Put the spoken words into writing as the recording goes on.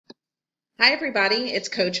Hi everybody, it's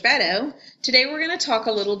Coach Badeaux. Today we're going to talk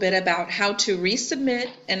a little bit about how to resubmit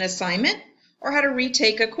an assignment or how to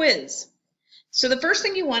retake a quiz. So the first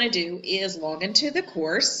thing you want to do is log into the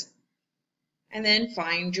course and then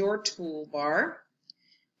find your toolbar.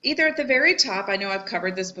 Either at the very top, I know I've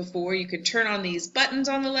covered this before, you can turn on these buttons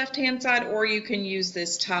on the left hand side or you can use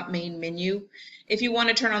this top main menu. If you want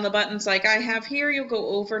to turn on the buttons like I have here, you'll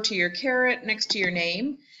go over to your caret next to your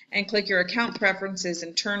name and click your account preferences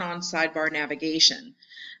and turn on sidebar navigation.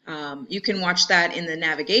 You can watch that in the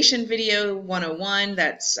navigation video 101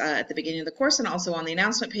 that's at the beginning of the course and also on the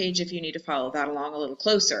announcement page if you need to follow that along a little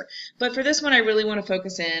closer. But for this one I really want to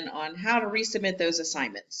focus in on how to resubmit those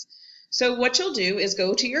assignments. So what you'll do is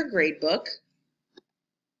go to your gradebook.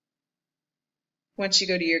 Once you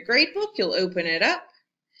go to your gradebook, you'll open it up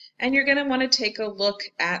and you're going to want to take a look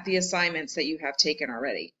at the assignments that you have taken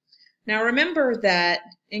already. Now remember that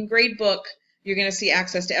in gradebook you're going to see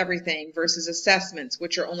access to everything versus assessments,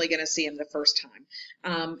 which you're only going to see them the first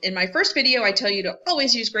time. In my first video I tell you to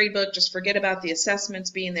always use gradebook, just forget about the assessments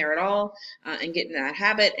being there at all and get in that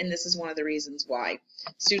habit, and this is one of the reasons why.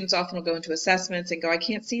 Students often will go into assessments and go, I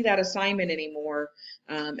can't see that assignment anymore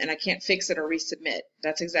and I can't fix it or resubmit.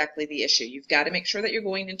 That's exactly the issue. You've got to make sure that you're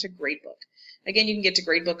going into gradebook. Again, you can get to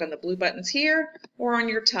gradebook on the blue buttons here or on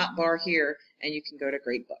your top bar here and you can go to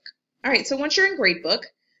gradebook. All right, so once you're in gradebook,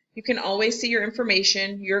 you can always see your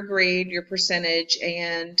information, your grade, your percentage,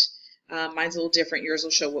 and mine's a little different. Yours will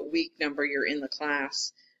show what week number you're in the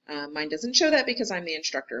class. Mine doesn't show that because I'm the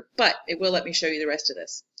instructor, but it will let me show you the rest of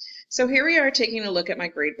this. So here we are taking a look at my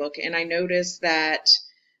gradebook, and I notice that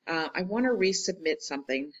I want to resubmit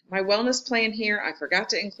something. My wellness plan here, I forgot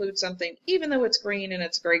to include something, even though it's green and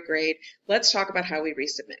it's a great grade. Let's talk about how we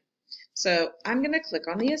resubmit. So I'm going to click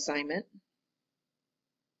on the assignment.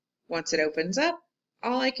 Once it opens up,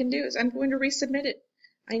 all I can do is I'm going to resubmit it.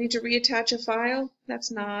 I need to reattach a file.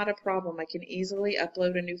 That's not a problem. I can easily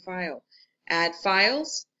upload a new file. Add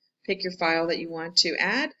files. Pick your file that you want to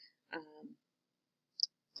add.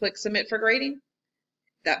 Click Submit for Grading.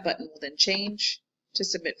 That button will then change to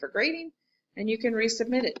Submit for Grading, and you can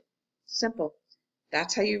resubmit it. Simple.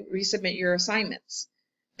 That's how you resubmit your assignments.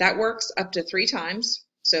 That works up to 3 times.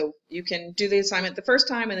 So you can do the assignment the first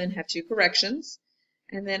time and then have 2 corrections,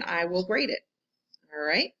 and then I will grade it. All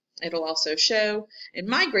right. It'll also show in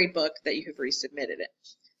my gradebook that you have resubmitted it.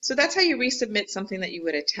 So that's how you resubmit something that you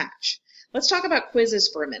would attach. Let's talk about quizzes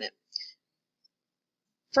for a minute.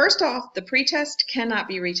 First off, the pretest cannot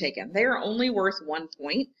be retaken. They are only worth 1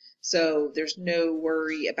 point, so there's no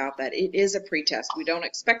worry about that. It is a pretest. We don't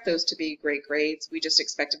expect those to be great grades. We just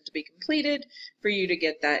expect them to be completed for you to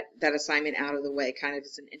get that assignment out of the way, kind of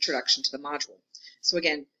as an introduction to the module. So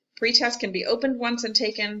again, pretest can be opened once and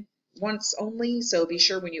taken once only, so be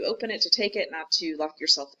sure when you open it to take it, not to lock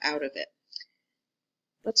yourself out of it.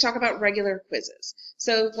 Let's talk about regular quizzes.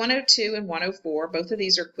 So 102 and 104, both of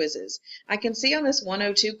these are quizzes. I can see on this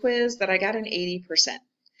 102 quiz that I got an 80%.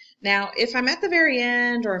 Now, if I'm at the very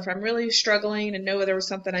end or if I'm really struggling and know there was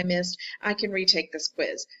something I missed, I can retake this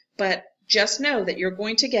quiz. But just know that you're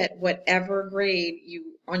going to get whatever grade you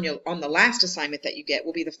on the last assignment that you get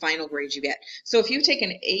will be the final grade you get. So if you take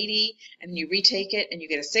an 80 and you retake it and you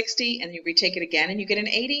get a 60 and you retake it again and you get an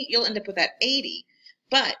 80, you'll end up with that 80.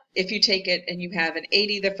 But if you take it and you have an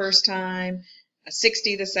 80 the first time, a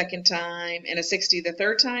 60 the second time, and a 60 the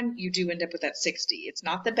third time, you do end up with that 60. It's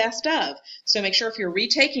not the best of. So make sure if you're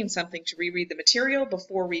retaking something to reread the material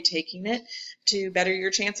before retaking it to better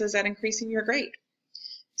your chances at increasing your grade.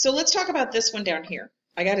 So let's talk about this one down here.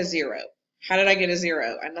 I got a 0. How did I get a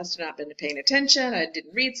 0? I must have not been paying attention. I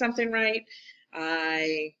didn't read something right.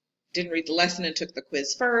 I didn't read the lesson and took the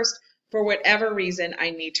quiz first. For whatever reason, I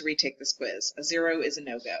need to retake this quiz. A 0 is a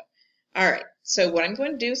no-go. All right, so what I'm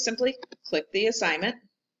going to do is simply click the assignment.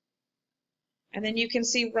 And then you can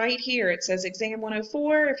see right here it says Exam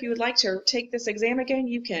 104. If you would like to take this exam again,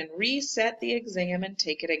 you can reset the exam and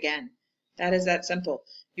take it again. That is that simple.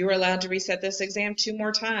 You are allowed to reset this exam 2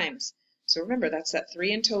 more times. So remember, that's that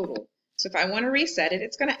 3 in total. So if I want to reset it,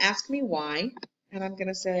 it's going to ask me why, and I'm going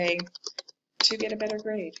to say to get a better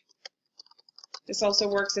grade. This also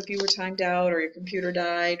works if you were timed out or your computer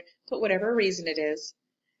died. Put whatever reason it is,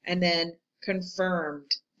 and then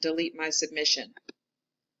confirmed, delete my submission.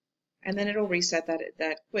 And then it'll reset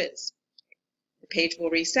that quiz. The page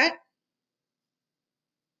will reset.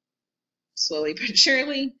 Slowly but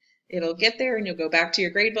surely, it'll get there and you'll go back to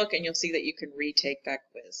your gradebook and you'll see that you can retake that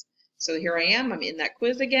quiz. So here I am, I'm in that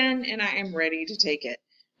quiz again, and I am ready to take it.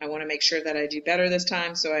 I want to make sure that I do better this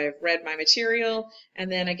time, so I have read my material,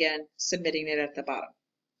 and then again, submitting it at the bottom.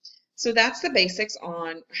 So that's the basics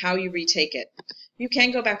on how you retake it. You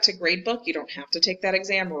can go back to gradebook. You don't have to take that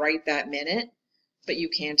exam right that minute, but you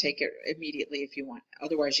can take it immediately if you want.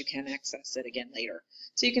 Otherwise, you can access it again later.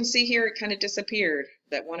 So you can see here it kind of disappeared.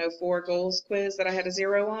 That 104 goals quiz that I had a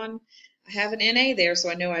 0 on, I have an NA there,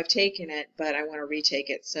 so I know I've taken it, but I want to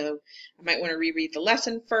retake it. So I might want to reread the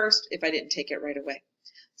lesson first if I didn't take it right away.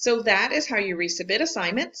 So that is how you resubmit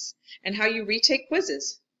assignments and how you retake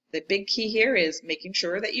quizzes. The big key here is making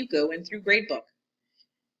sure that you go in through gradebook.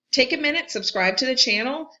 Take a minute, subscribe to the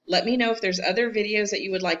channel. Let me know if there's other videos that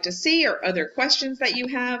you would like to see or other questions that you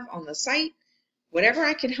have on the site. Whatever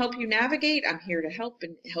I can help you navigate, I'm here to help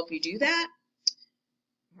and help you do that.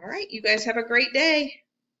 All right, you guys have a great day.